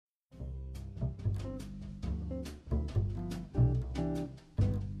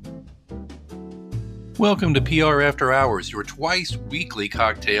Welcome to PR After Hours, your twice weekly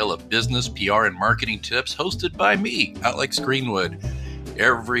cocktail of business, PR, and marketing tips hosted by me, Alex Greenwood.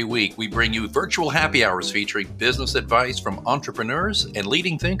 Every week, we bring you virtual happy hours featuring business advice from entrepreneurs and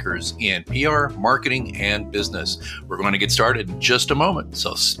leading thinkers in PR, marketing, and business. We're going to get started in just a moment,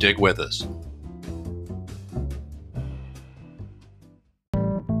 so stick with us.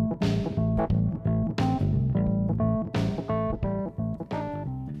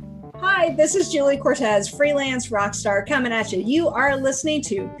 Hi, this is Julie Cortez, freelance rock star, coming at you. You are listening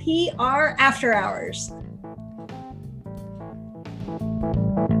to PR After Hours.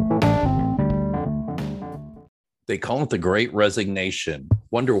 They call it the Great Resignation.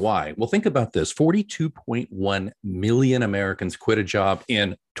 Wonder why? Well, think about this. 42.1 million Americans quit a job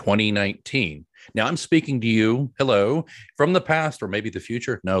in 2019. Now, I'm speaking to you, hello, from the past or maybe the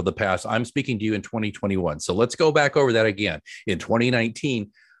future. No, the past. I'm speaking to you in 2021. So let's go back over that again. In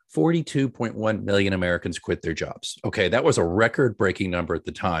 2019, 42.1 million Americans quit their jobs. Okay, that was a record-breaking number at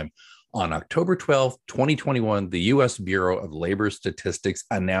the time. On October 12, 2021, the U.S. Bureau of Labor Statistics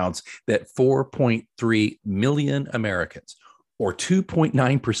announced that 4.3 million Americans, or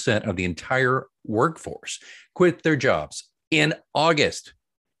 2.9% of the entire workforce, quit their jobs in August.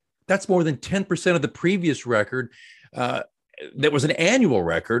 That's more than 10% of the previous record that was an annual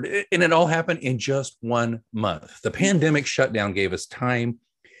record, and it all happened in just 1 month. The pandemic shutdown gave us time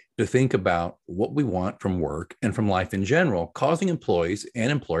to think about what we want from work and from life in general, causing employees and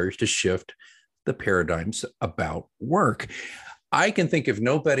employers to shift the paradigms about work. I can think of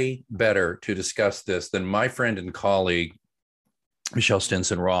nobody better to discuss this than my friend and colleague, Michelle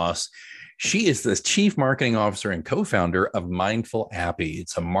Stinson Ross. She is the chief marketing officer and co-founder of Mindful Appy.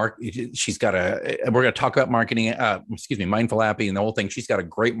 It's a we're going to talk about marketing, Mindful Appy and the whole thing. She's got a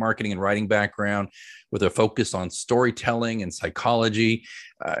great marketing and writing background with a focus on storytelling and psychology.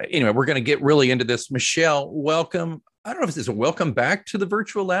 Anyway, we're going to get really into this. Michelle, welcome. I don't know if this is a welcome back to the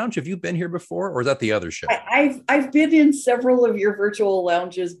virtual lounge. Have you been here before, or is that the other show? I've been in several of your virtual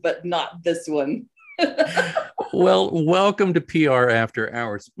lounges, but not this one. Well, welcome to PR After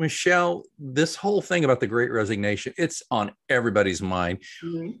Hours. Michelle, this whole thing about the Great Resignation, it's on everybody's mind.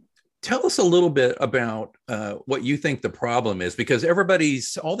 Mm-hmm. Tell us a little bit about what you think the problem is, because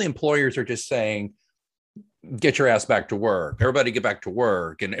all the employers are just saying, get your ass back to work. Everybody get back to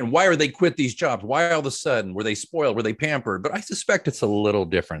work. And why are they quit these jobs? Why all of a sudden? Were they spoiled? Were they pampered? But I suspect it's a little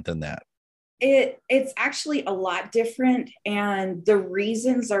different than that. It's actually a lot different, and the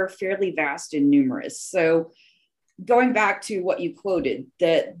reasons are fairly vast and numerous. So going back to what you quoted,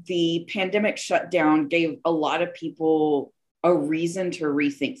 that the pandemic shutdown gave a lot of people a reason to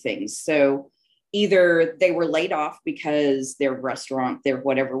rethink things. So either they were laid off because their restaurant, their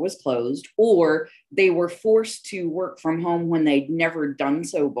whatever was closed, or they were forced to work from home when they'd never done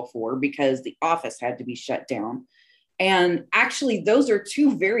so before because the office had to be shut down. And actually, those are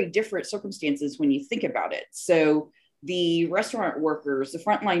two very different circumstances when you think about it. So the restaurant workers, the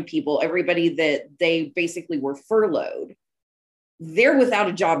frontline people, everybody that they basically were furloughed, they're without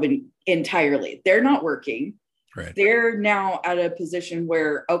a job entirely. They're not working. Right. They're now at a position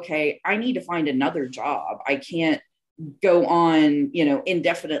where, okay, I need to find another job. I can't go on,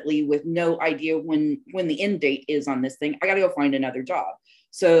 indefinitely with no idea when the end date is on this thing. I got to go find another job.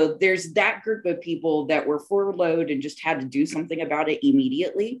 So there's that group of people that were furloughed and just had to do something about it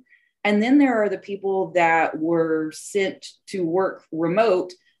immediately. And then there are the people that were sent to work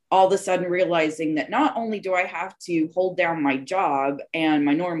remote, all of a sudden realizing that not only do I have to hold down my job and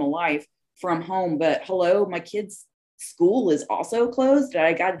my normal life from home, but hello, my kids' school is also closed and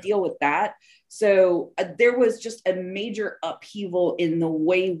I got to deal with that. So there was just a major upheaval in the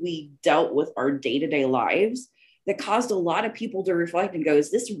way we dealt with our day-to-day lives that caused a lot of people to reflect and go, is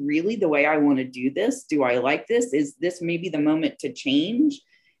this really the way I want to do this? Do I like this? Is this maybe the moment to change?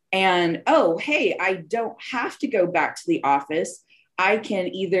 And, oh, hey, I don't have to go back to the office. I can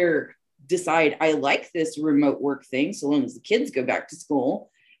either decide I like this remote work thing, so long as the kids go back to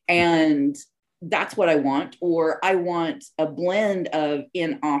school, and that's what I want, or I want a blend of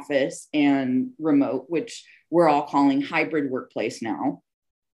in-office and remote, which we're all calling hybrid workplace now.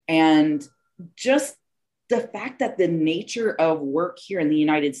 And just the fact that the nature of work here in the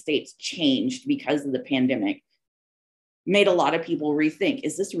United States changed because of the pandemic made a lot of people rethink,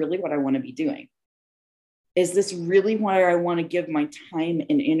 is this really what I want to be doing? Is this really where I want to give my time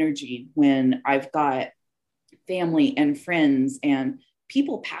and energy when I've got family and friends and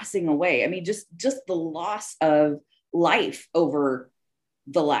people passing away? I mean, just the loss of life over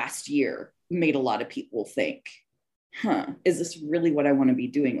the last year made a lot of people think, is this really what I want to be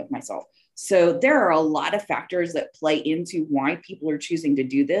doing with myself? So there are a lot of factors that play into why people are choosing to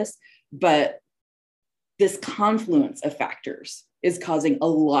do this. But this confluence of factors is causing a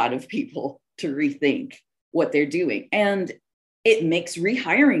lot of people to rethink what they're doing. And it makes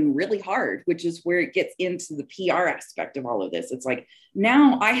rehiring really hard, which is where it gets into the PR aspect of all of this. It's like,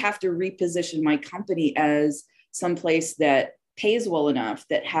 now I have to reposition my company as someplace that pays well enough,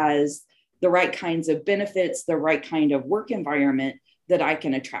 that has the right kinds of benefits, the right kind of work environment that I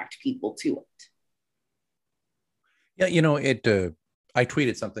can attract people to it. Yeah, I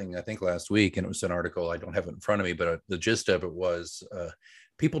tweeted something, I think last week, and it was an article. I don't have it in front of me, but the gist of it was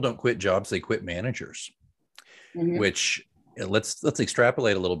people don't quit jobs, they quit managers, which let's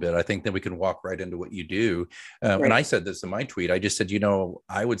extrapolate a little bit. I think that we can walk right into what you do. Right. And I said this in my tweet. I just said,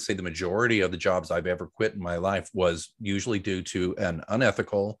 I would say the majority of the jobs I've ever quit in my life was usually due to an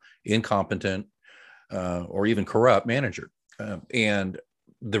unethical, incompetent, or even corrupt manager. And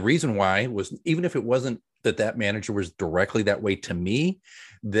the reason why was, even if it wasn't that manager was directly that way to me,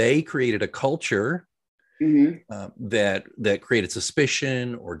 they created a culture that created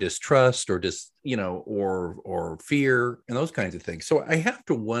suspicion or distrust or or fear and those kinds of things. So I have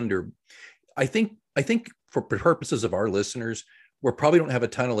to wonder, I think for purposes of our listeners, we probably don't have a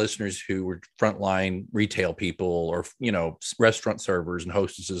ton of listeners who were frontline retail people or, restaurant servers and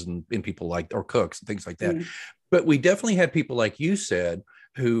hostesses and people or cooks and things like that. But we definitely had people, like you said,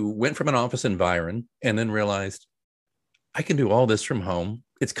 who went from an office environment and then realized, I can do all this from home.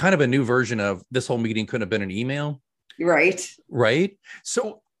 It's kind of a new version of this whole meeting could have been an email. Right.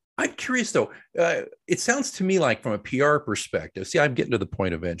 So I'm curious, though. It sounds to me like, from a PR perspective, see, I'm getting to the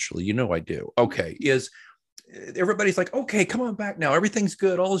point eventually. I do. Okay. Everybody's like, okay, come on back now. Everything's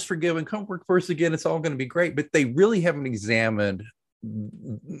good. All is forgiven. Come work for us again. It's all going to be great. But they really haven't examined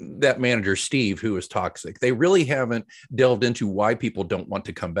that manager, Steve, who is toxic. They really haven't delved into why people don't want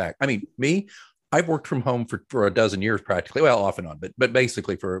to come back. I mean, I've worked from home for a dozen years practically, well, off and on, but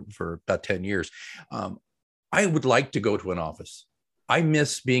basically for about 10 years. I would like to go to an office. I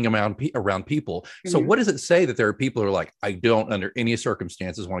miss being around people. So what does it say that there are people who are like, I don't under any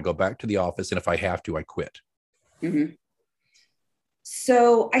circumstances want to go back to the office, and if I have to, I quit?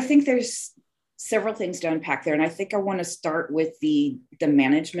 So I think there's several things to unpack there. And I think I want to start with the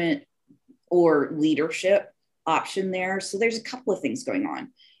management or leadership option there. So there's a couple of things going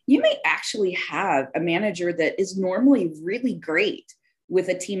on. You may actually have a manager that is normally really great with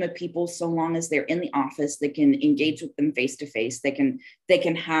a team of people, so long as they're in the office, they can engage with them face to face. They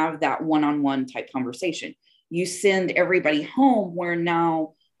can have that one-on-one type conversation. You send everybody home where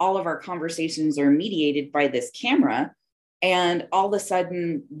now all of our conversations are mediated by this camera. And all of a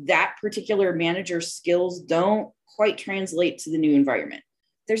sudden, that particular manager's skills don't quite translate to the new environment.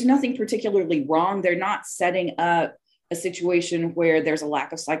 There's nothing particularly wrong. They're not setting up a situation where there's a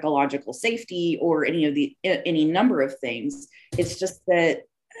lack of psychological safety or any number of things. It's just that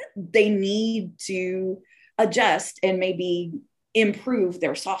they need to adjust and maybe improve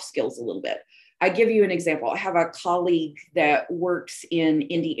their soft skills a little bit. I give you an example. I have a colleague that works in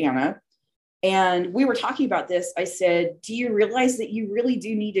Indiana, and we were talking about this. I said, do you realize that you really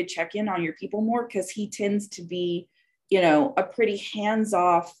do need to check in on your people more? Because he tends to be, a pretty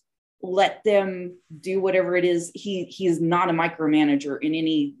hands-off, let them do whatever it is. He is not a micromanager in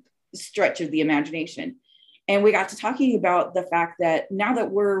any stretch of the imagination. And we got to talking about the fact that now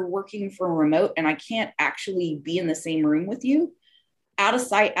that we're working from remote and I can't actually be in the same room with you, out of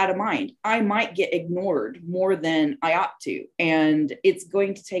sight, out of mind, I might get ignored more than I ought to. And it's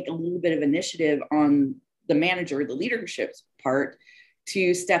going to take a little bit of initiative on the manager, the leadership's part,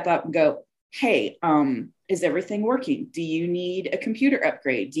 to step up and go, hey, is everything working? Do you need a computer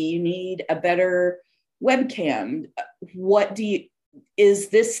upgrade? Do you need a better webcam? Is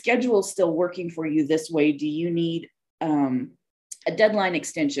this schedule still working for you this way? Do you need a deadline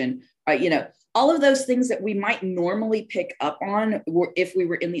extension? All of those things that we might normally pick up on if we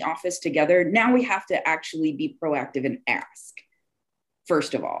were in the office together. Now we have to actually be proactive and ask,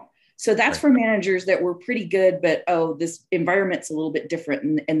 first of all. So that's for managers that were pretty good, but, this environment's a little bit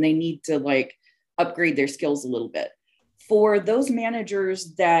different and they need to upgrade their skills a little bit. For those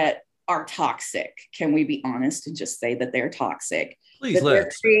managers that are toxic, can we be honest and just say that they're toxic? Please,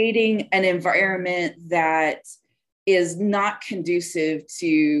 they're creating an environment that is not conducive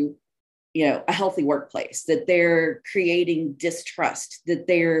to a healthy workplace, that they're creating distrust, that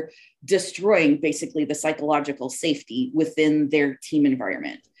they're destroying basically the psychological safety within their team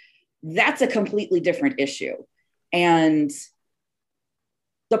environment. That's a completely different issue. And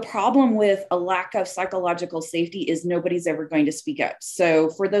the problem with a lack of psychological safety is nobody's ever going to speak up. So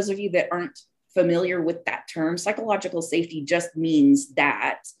for those of you that aren't familiar with that term, psychological safety just means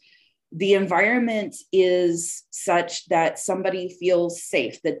that the environment is such that somebody feels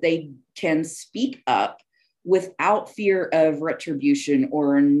safe, that they can speak up without fear of retribution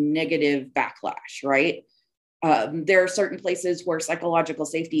or negative backlash, right? There are certain places where psychological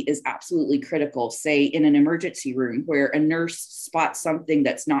safety is absolutely critical, say in an emergency room where a nurse spots something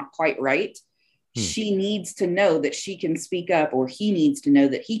that's not quite right. She needs to know that she can speak up, or he needs to know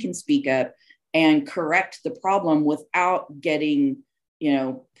that he can speak up and correct the problem without getting,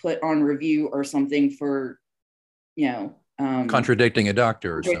 put on review or something for, contradicting a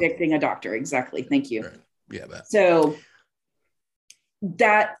doctor or contradicting something. a doctor. Exactly. Thank you. Right. Yeah. So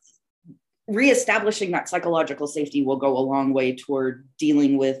that reestablishing that psychological safety will go a long way toward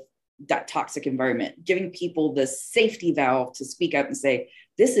dealing with that toxic environment, giving people the safety valve to speak up and say,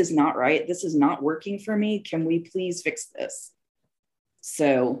 this is not right. This is not working for me. Can we please fix this?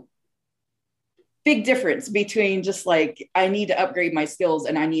 So big difference between just like, I need to upgrade my skills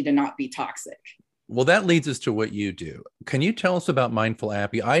and I need to not be toxic. Well, that leads us to what you do. Can you tell us about Mindful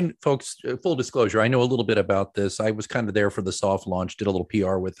Appy? Folks, full disclosure, I know a little bit about this. I was kind of there for the soft launch, did a little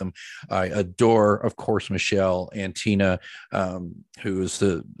PR with them. I adore, of course, Michelle and Tina, who is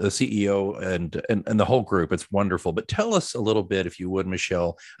the CEO and the whole group. It's wonderful. But tell us a little bit, if you would,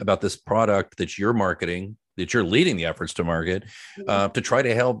 Michelle, about this product that you're marketing, that you're leading the efforts to market, to try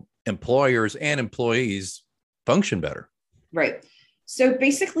to help employers and employees function better. Right. So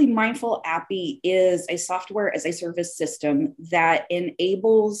basically, Mindful Appy is a software as a service system that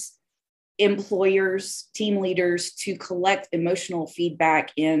enables employers, team leaders to collect emotional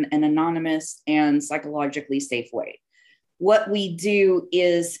feedback in an anonymous and psychologically safe way. What we do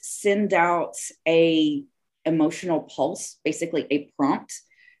is send out a emotional pulse, basically a prompt,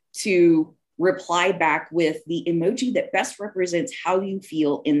 to reply back with the emoji that best represents how you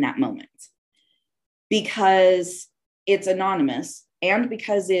feel in that moment. Because it's anonymous, and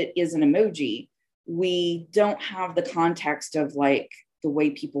because it is an emoji, we don't have the context of like the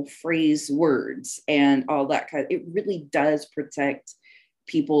way people phrase words and all that kind of, it really does protect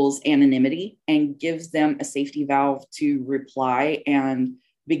people's anonymity and gives them a safety valve to reply and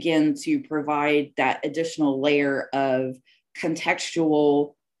begin to provide that additional layer of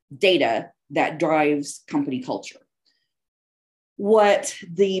contextual data that drives company culture. What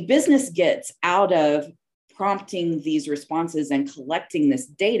the business gets out of prompting these responses and collecting this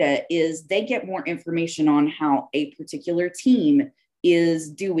data is they get more information on how a particular team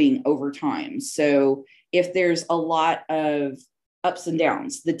is doing over time. So if there's a lot of ups and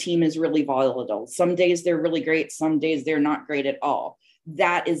downs, the team is really volatile. Some days they're really great, some days they're not great at all.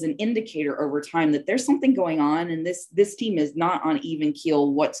 That is an indicator over time that there's something going on and this team is not on even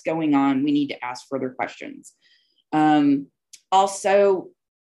keel. What's going on? We need to ask further questions. Also,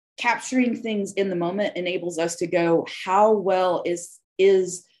 capturing things in the moment enables us to go, how well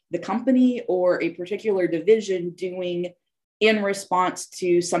is the company or a particular division doing in response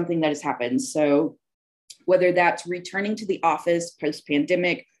to something that has happened? So whether that's returning to the office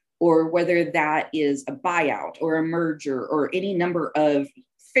post-pandemic, or whether that is a buyout or a merger or any number of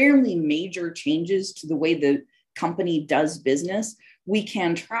fairly major changes to the way the company does business, we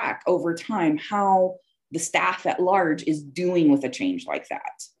can track over time how the staff at large is doing with a change like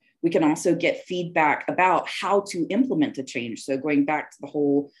that. We can also get feedback about how to implement a change. So going back to the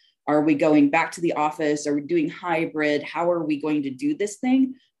whole, are we going back to the office? Are we doing hybrid? How are we going to do this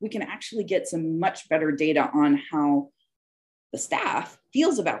thing? We can actually get some much better data on how the staff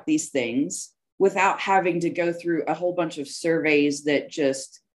feels about these things without having to go through a whole bunch of surveys that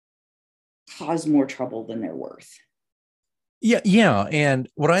just cause more trouble than they're worth. Yeah. And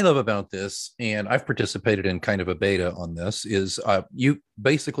what I love about this, and I've participated in kind of a beta on this, is you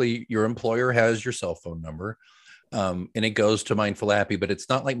basically, your employer has your cell phone number and it goes to Mindful Appy, but it's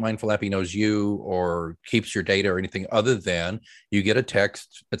not like Mindful Appy knows you or keeps your data or anything other than you get a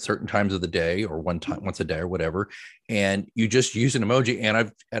text at certain times of the day or once a day or whatever, and you just use an emoji.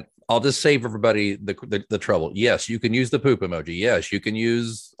 And I'll just save everybody the trouble. Yes, you can use the poop emoji. Yes, you can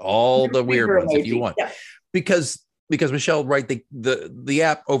use all the weird ones if you want, yeah. Because Michelle, right, the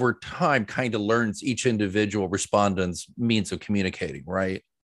app over time kind of learns each individual respondent's means of communicating, right?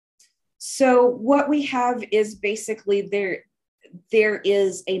 So what we have is basically there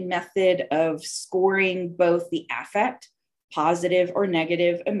is a method of scoring both the affect, positive or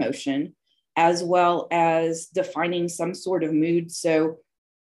negative emotion, as well as defining some sort of mood. So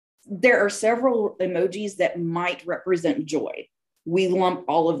there are several emojis that might represent joy. We lump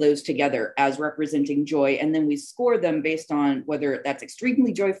all of those together as representing joy, and then we score them based on whether that's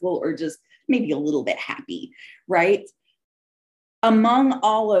extremely joyful or just maybe a little bit happy, right? Among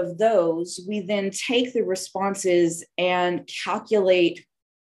all of those, we then take the responses and calculate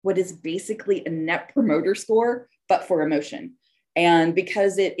what is basically a net promoter score, but for emotion. And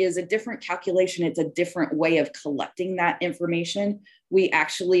because it is a different calculation, it's a different way of collecting that information, we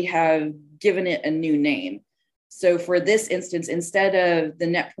actually have given it a new name. So for this instance, instead of the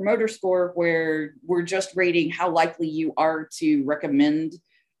Net Promoter Score, where we're just rating how likely you are to recommend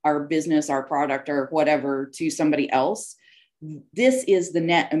our business, our product, or whatever to somebody else, this is the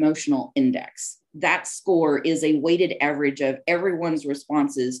Net Emotional Index. That score is a weighted average of everyone's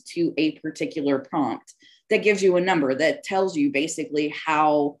responses to a particular prompt that gives you a number that tells you basically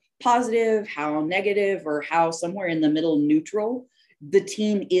how positive, how negative, or how somewhere in the middle neutral the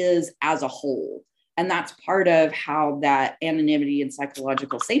team is as a whole. And that's part of how that anonymity and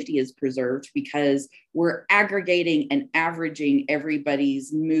psychological safety is preserved, because we're aggregating and averaging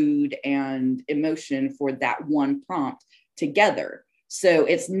everybody's mood and emotion for that one prompt together. So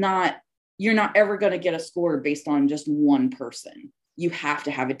you're not ever going to get a score based on just one person. You have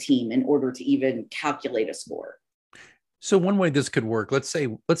to have a team in order to even calculate a score. So one way this could work, let's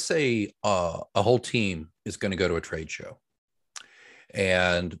say a whole team is going to go to a trade show.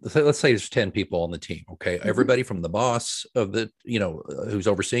 And let's say there's 10 people on the team. Okay. Mm-hmm. Everybody from the boss of the, who's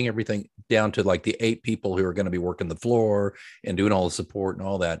overseeing everything, down to like the 8 people who are going to be working the floor and doing all the support and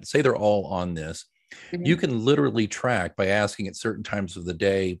all that. Say they're all on this. Mm-hmm. You can literally track by asking at certain times of the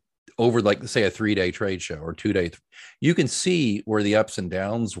day over, like, say, a 3-day trade show or 2-day. You can see where the ups and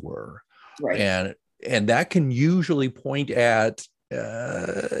downs were. Right. And that can usually point at,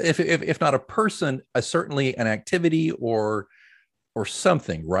 if not a person, certainly an activity or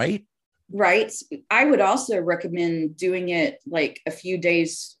something, right? Right. I would also recommend doing it like a few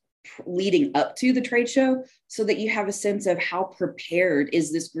days leading up to the trade show, so that you have a sense of how prepared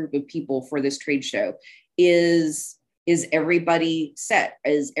is this group of people for this trade show. Is everybody set?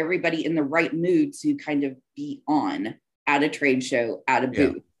 Is everybody in the right mood to kind of be on at a trade show, at a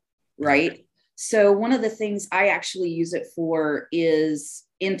booth, right? So one of the things I actually use it for is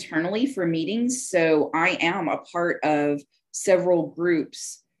internally for meetings. So I am a part of several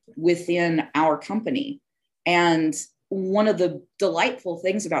groups within our company. And one of the delightful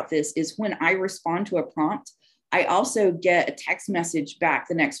things about this is when I respond to a prompt, I also get a text message back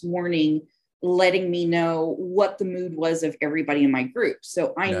the next morning letting me know what the mood was of everybody in my group.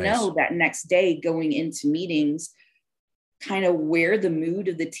 So I know that next day going into meetings, kind of where the mood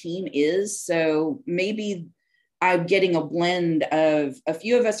of the team is. So maybe I'm getting a blend of a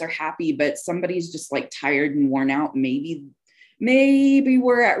few of us are happy, but somebody's just like tired and worn out. Maybe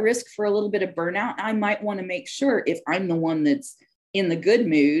we're at risk for a little bit of burnout. I might want to make sure, if I'm the one that's in the good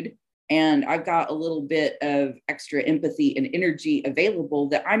mood and I've got a little bit of extra empathy and energy available,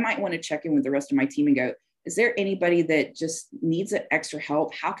 that I might want to check in with the rest of my team and go, is there anybody that just needs extra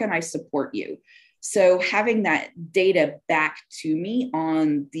help? How can I support you? So having that data back to me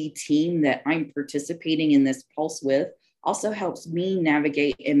on the team that I'm participating in this pulse with also helps me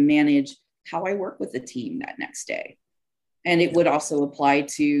navigate and manage how I work with the team that next day. And it would also apply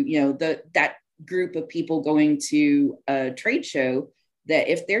to, that group of people going to a trade show, that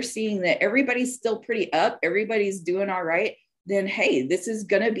if they're seeing that everybody's still pretty up, everybody's doing all right, then, hey, this is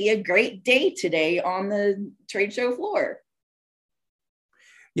going to be a great day today on the trade show floor.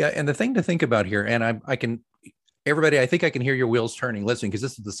 Yeah. And the thing to think about here, and I think I can hear your wheels turning listening, because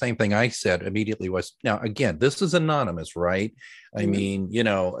this is the same thing I said immediately was, now, again, this is anonymous, right? I mean,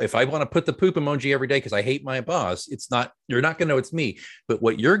 if I want to put the poop emoji every day because I hate my boss, you're not going to know it's me. But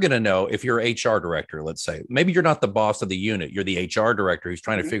what you're going to know, if you're HR director, let's say, maybe you're not the boss of the unit, you're the HR director who's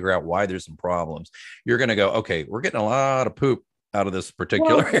trying to figure out why there's some problems. You're going to go, okay, we're getting a lot of poop out of this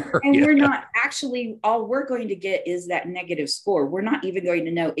particular area. And we're not actually, all we're going to get is that negative score. We're not even going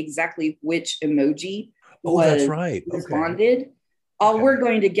to know exactly which emoji that's right. responded. Okay. All we're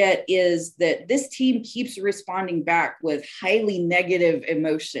going to get is that this team keeps responding back with highly negative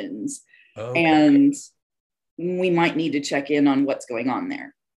emotions. Okay. And we might need to check in on what's going on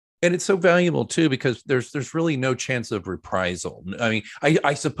there. And it's so valuable too, because there's really no chance of reprisal. I mean,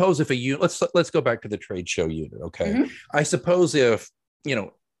 I suppose if a unit, let's go back to the trade show unit. Okay. Mm-hmm. I suppose if,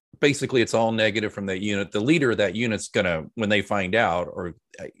 basically it's all negative from that unit, the leader of that unit's gonna, when they find out, or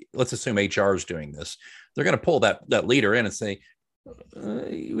let's assume HR is doing this, they're going to pull that leader in and say,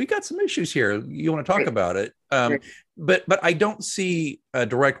 we got some issues here. You want to talk about it? But I don't see a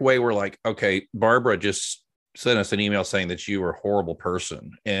direct way where, like, okay, Barbara just sent us an email saying that you were a horrible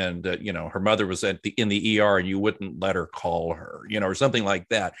person, and her mother was in the ER and you wouldn't let her call her, or something like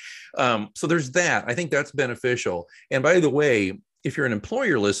that. So there's that. I think that's beneficial. And by the way, if you're an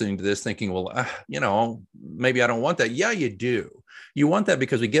employer listening to this thinking, well, maybe I don't want that. Yeah, you do. You want that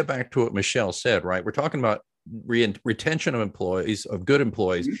because we get back to what Michelle said, right? We're talking about retention of employees, of good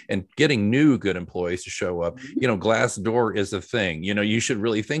employees, and getting new good employees to show up. Glassdoor is a thing. You should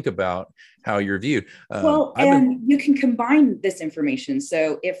really think about how you're viewed. You can combine this information.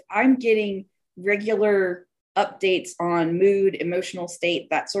 So if I'm getting regular updates on mood, emotional state,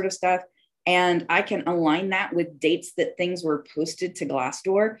 that sort of stuff, and I can align that with dates that things were posted to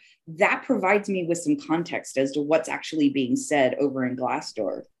Glassdoor, that provides me with some context as to what's actually being said over in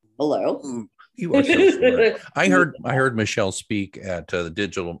Glassdoor. Hello. You are so smart. I heard Michelle speak at the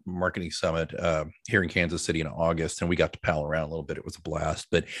Digital Marketing Summit here in Kansas City in August, and we got to pal around a little bit. It was a blast.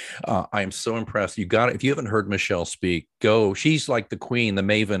 But I am so impressed. If you haven't heard Michelle speak, go. She's like the queen, the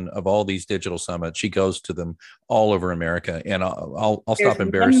maven of all these digital summits. She goes to them all over America, and I'll stop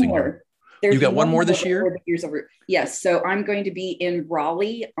embarrassing her. You got one more this year? Yes. So I'm going to be in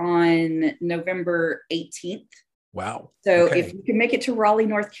Raleigh on November 18th. Wow. So if you can make it to Raleigh,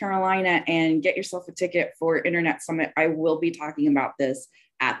 North Carolina and get yourself a ticket for Internet Summit, I will be talking about this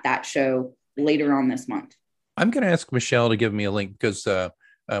at that show later on this month. I'm going to ask Michelle to give me a link because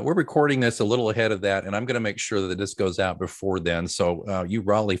we're recording this a little ahead of that, and I'm going to make sure that this goes out before then. So you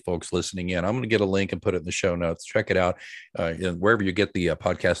Raleigh folks listening in, I'm going to get a link and put it in the show notes. Check it out wherever you get the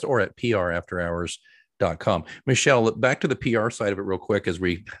podcast or at PRAfterhours.com. Michelle, back to the PR side of it real quick, as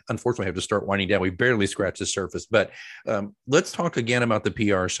we unfortunately have to start winding down. We barely scratched the surface, but let's talk again about the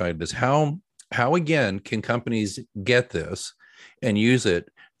PR side of this. How again can companies get this and use it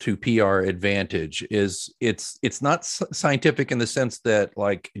to PR advantage? It's not scientific in the sense that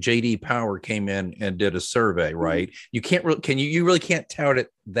like JD Power came in and did a survey, right? You can't you really can't tout it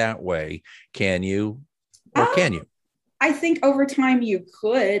that way, can you? Or can you? I think over time you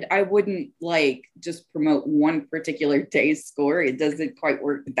could. I wouldn't just promote one particular day's score. It doesn't quite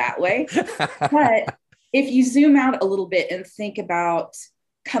work that way. But if you zoom out a little bit and think about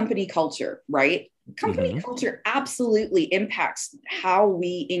company culture, right? Company culture absolutely impacts how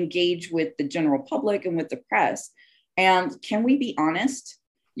we engage with the general public and with the press. And can we be honest?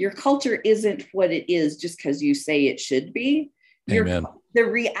 Your culture isn't what it is just because you say it should be. Amen. The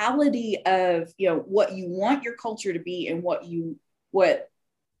reality of what you want your culture to be and what your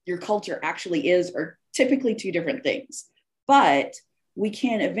culture actually is are typically two different things. But we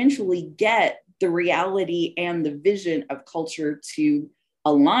can eventually get the reality and the vision of culture to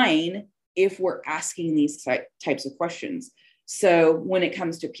align if we're asking these types of questions. So when it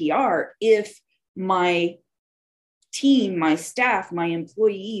comes to PR, if my team, my staff, my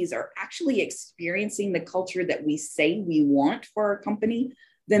employees are actually experiencing the culture that we say we want for our company,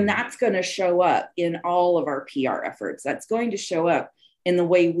 then that's going to show up in all of our PR efforts. That's going to show up in the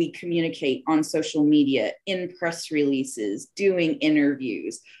way we communicate on social media, in press releases, doing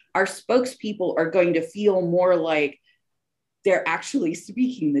interviews. Our spokespeople are going to feel more like they're actually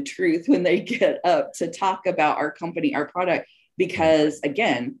speaking the truth when they get up to talk about our company, our product, because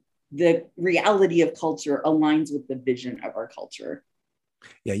again, the reality of culture aligns with the vision of our culture.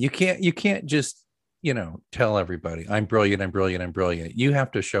 Yeah, you can't just, tell everybody I'm brilliant, I'm brilliant, I'm brilliant. You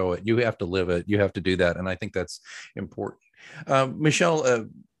have to show it. You have to live it. You have to do that. And I think that's important. Michelle,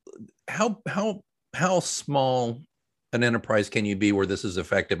 how small an enterprise can you be where this is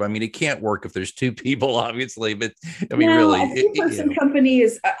effective? I mean, it can't work if there's two people, obviously, but I mean, really. A two-person company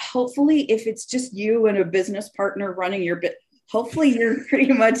is hopefully, if it's just you and a business partner running your bit, hopefully you're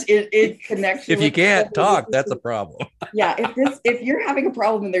pretty much in connection. If you can't talk, that's a problem. Yeah. If you're having a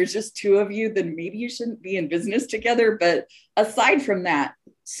problem and there's just two of you, then maybe you shouldn't be in business together. But aside from that,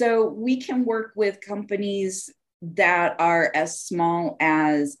 so we can work with companies that are as small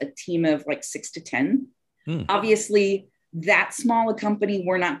as a team of 6 to 10. Obviously, that small a company,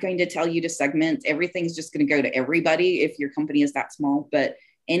 we're not going to tell you to segment. Everything's just going to go to everybody if your company is that small. But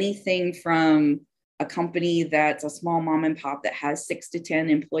anything from a company that's a small mom and pop that has 6 to 10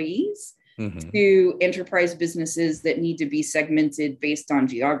 employees to enterprise businesses that need to be segmented based on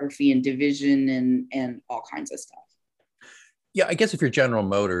geography and division and all kinds of stuff. Yeah, I guess if you're General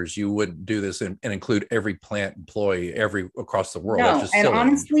Motors, you wouldn't do this and include every plant employee across the world. No, That's just and silly.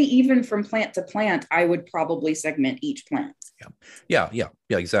 honestly, even from plant to plant, I would probably segment each plant. Yeah,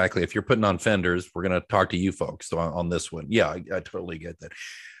 exactly. If you're putting on fenders, we're going to talk to you folks on this one. Yeah, I totally get that.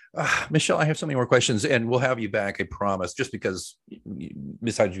 Michelle, I have so many more questions, and we'll have you back, I promise, just because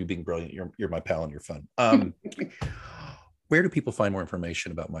besides you being brilliant, you're my pal and you're fun. Where do people find more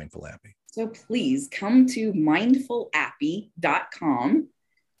information about Mindful Appy? So please come to mindfulappy.com.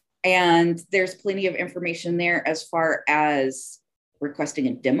 And there's plenty of information there as far as requesting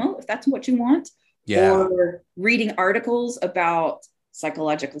a demo, if that's what you want, or reading articles about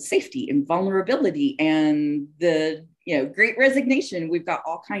psychological safety and vulnerability and the Great Resignation. We've got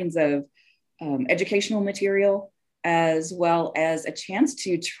all kinds of educational material, as well as a chance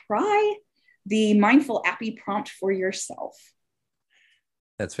to try the Mindful Appy prompt for yourself.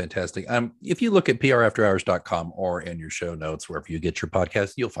 That's fantastic. If you look at prafterhours.com or in your show notes, wherever you get your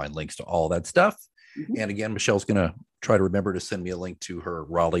podcast, you'll find links to all that stuff. Mm-hmm. And again, Michelle's going to try to remember to send me a link to her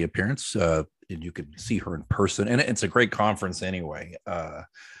Raleigh appearance, and you can see her in person. And it's a great conference anyway.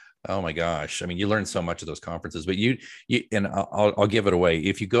 Oh my gosh. I mean, you learn so much at those conferences, but and I'll give it away.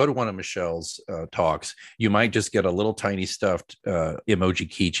 If you go to one of Michelle's talks, you might just get a little tiny stuffed emoji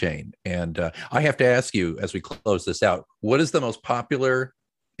keychain. And I have to ask you, as we close this out, what is the most popular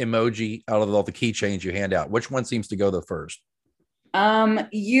emoji out of all the keychains you hand out? Which one seems to go the first?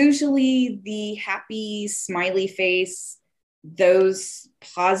 Usually the happy smiley face, those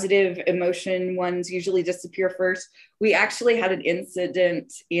positive emotion ones usually disappear first. We actually had an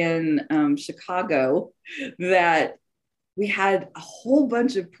incident in Chicago that we had a whole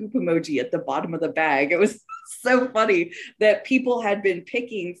bunch of poop emoji at the bottom of the bag. It was so funny that people had been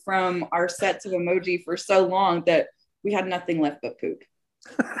picking from our sets of emoji for so long that we had nothing left but poop.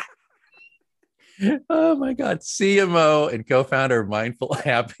 Oh my God. CMO and co-founder of Mindful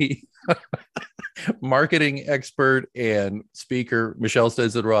Appy, marketing expert and speaker, Michelle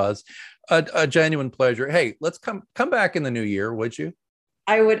Stinson-Ross. A genuine pleasure. Hey, let's come back in the new year, would you?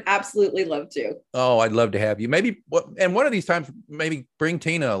 I would absolutely love to. Oh, I'd love to have you. Maybe, and one of these times, maybe bring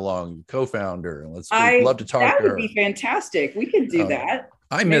Tina along, co-founder. I'd love to talk to her. That would be fantastic. We could do that.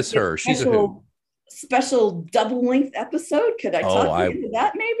 I miss her. She's a hoot. Special double length episode. Could I talk you into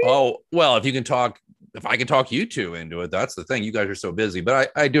that maybe? Oh, well, if I can talk you two into it, that's the thing. You guys are so busy, but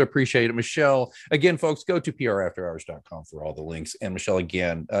I do appreciate it. Michelle, again, folks, go to prafterhours.com for all the links. And Michelle,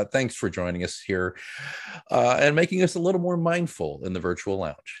 again, thanks for joining us here and making us a little more mindful in the virtual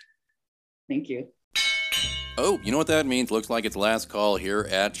lounge. Thank you. Oh, you know what that means? Looks like it's last call here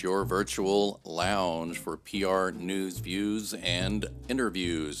at your virtual lounge for PR news, views, and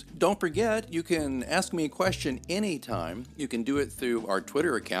interviews. Don't forget, you can ask me a question anytime. You can do it through our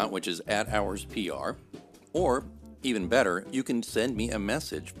Twitter account, which is @HoursPR, or even better, you can send me a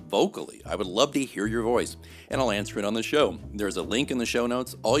message vocally. I would love to hear your voice, and I'll answer it on the show. There's a link in the show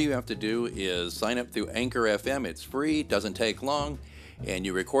notes. All you have to do is sign up through Anchor FM. It's free, doesn't take long. And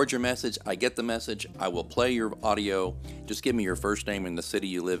you record your message, I get the message, I will play your audio, just give me your first name and the city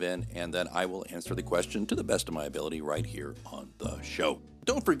you live in, and then I will answer the question to the best of my ability right here on the show.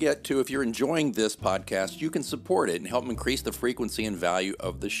 Don't forget to, if you're enjoying this podcast, you can support it and help increase the frequency and value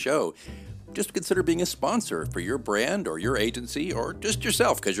of the show. Just consider being a sponsor for your brand or your agency or just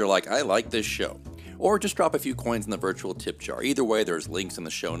yourself because you're like, I like this show. Or just drop a few coins in the virtual tip jar. Either way, there's links in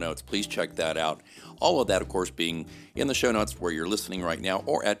the show notes. Please check that out. All of that, of course, being in the show notes where you're listening right now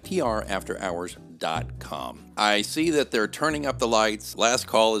or at prafterhours.com. I see that they're turning up the lights. Last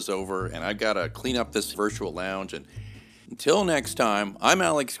call is over, and I've got to clean up this virtual lounge. And until next time, I'm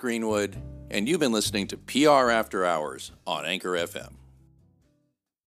Alex Greenwood, and you've been listening to PR After Hours on Anchor FM.